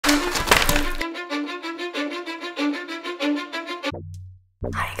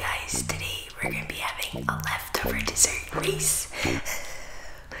Hi guys, today we're gonna be having a leftover dessert race.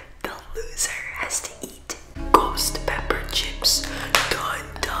 The loser has to eat ghost pepper chips. Dun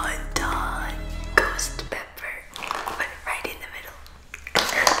dun dun. Ghost pepper. Put it right in the middle.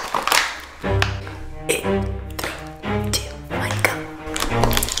 3, 2, 1, go.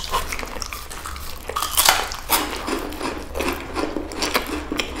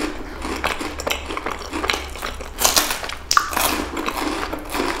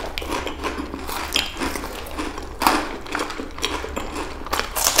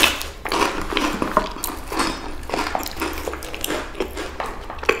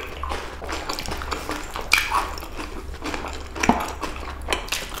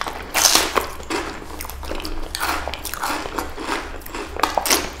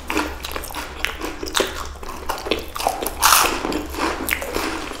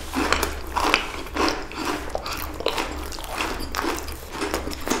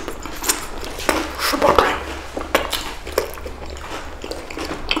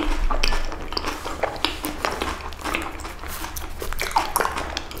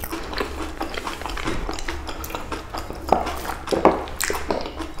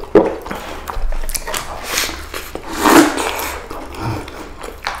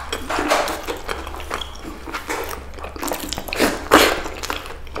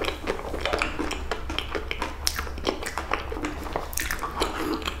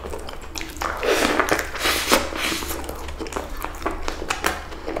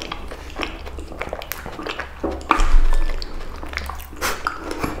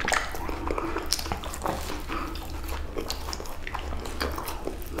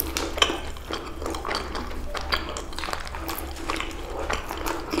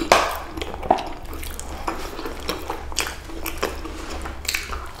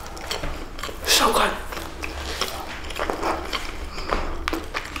 So good.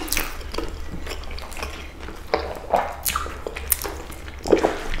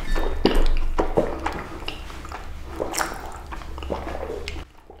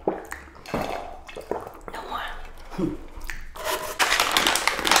 No more.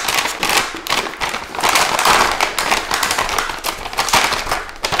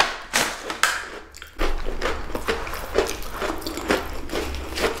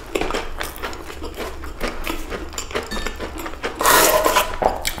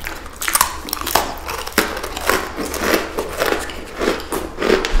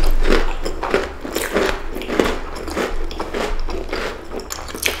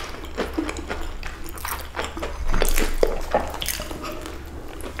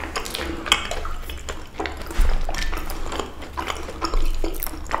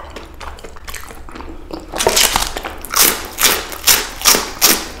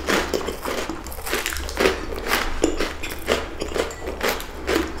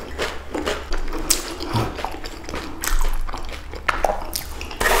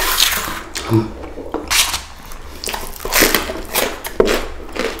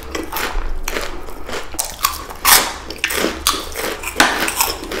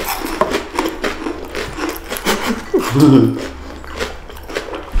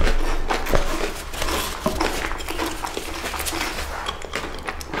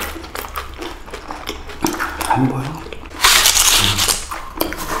 안 보여?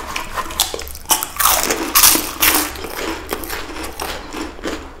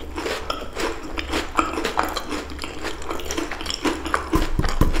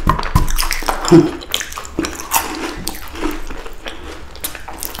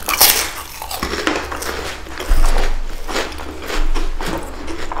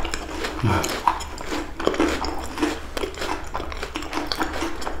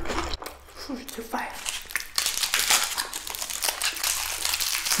 Too far.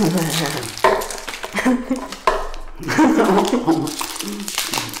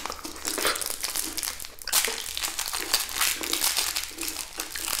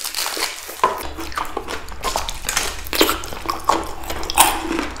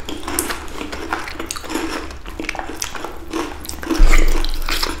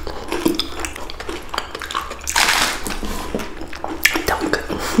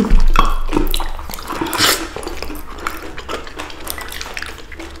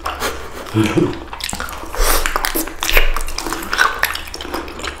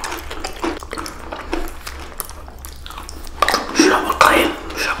 쉬어볼까요?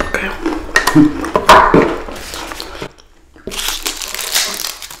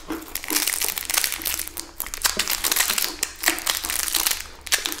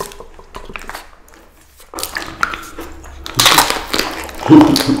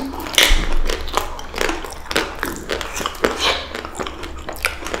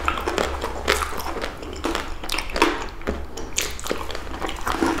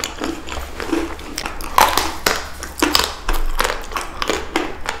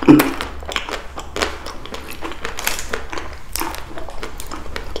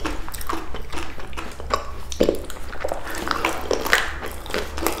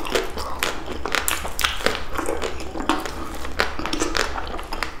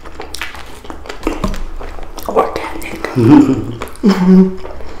 Organic.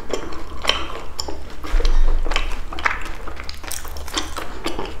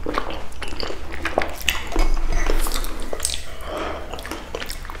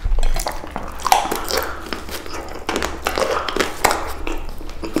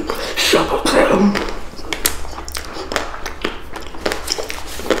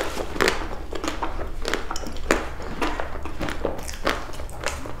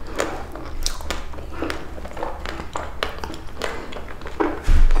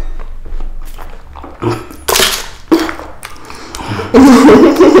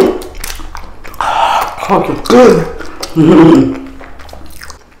 Oh, it's good.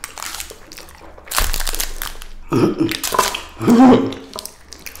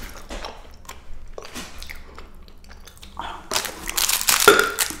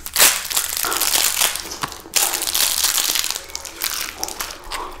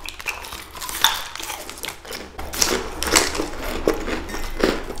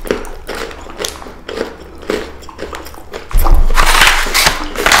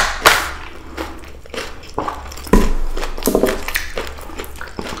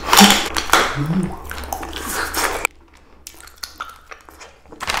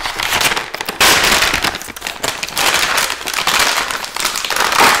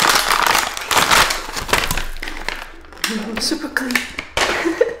 Super clean.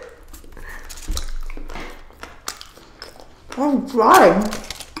 Oh, dry.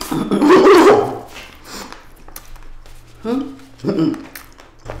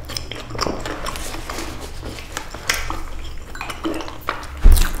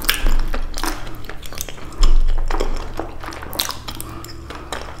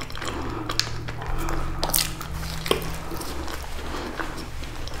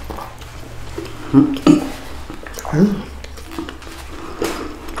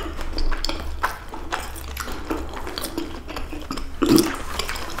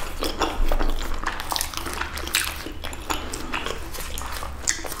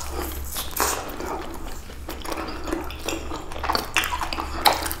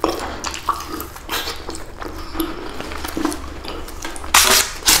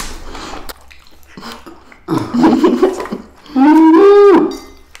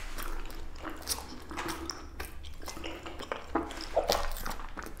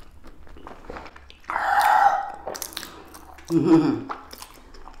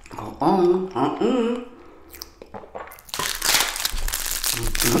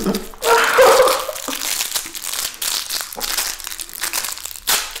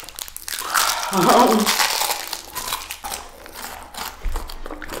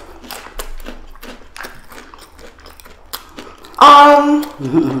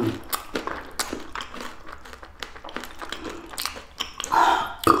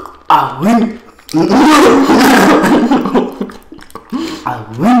 I win. I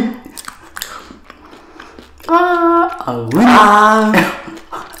win. I win.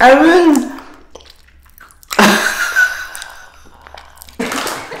 I win.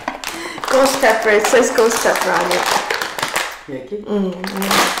 Ghost pepper. It says ghost pepper on it.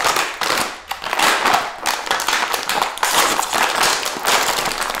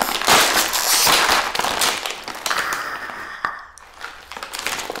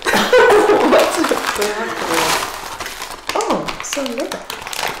 Oh, so little.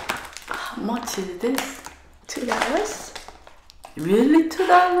 How much is this? $2? Really? $2?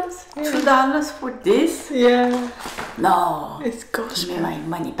 Yeah. $2 for this? Yeah. No. It's ghost Give me my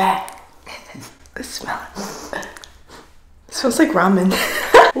money back. The smell. It smells like ramen.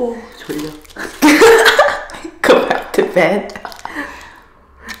 Oh, 졸려. Go back to bed.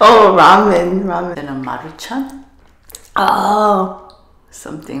 Oh, ramen. Ramen. Then Maruchan? Oh.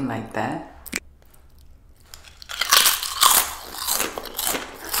 Something like that.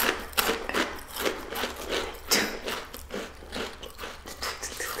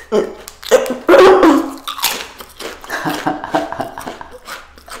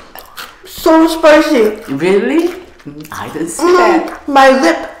 So spicy. Really? I don't see that. My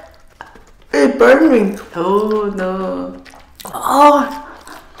lip is burning. Oh no. Oh.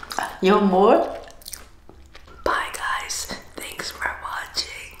 You want more?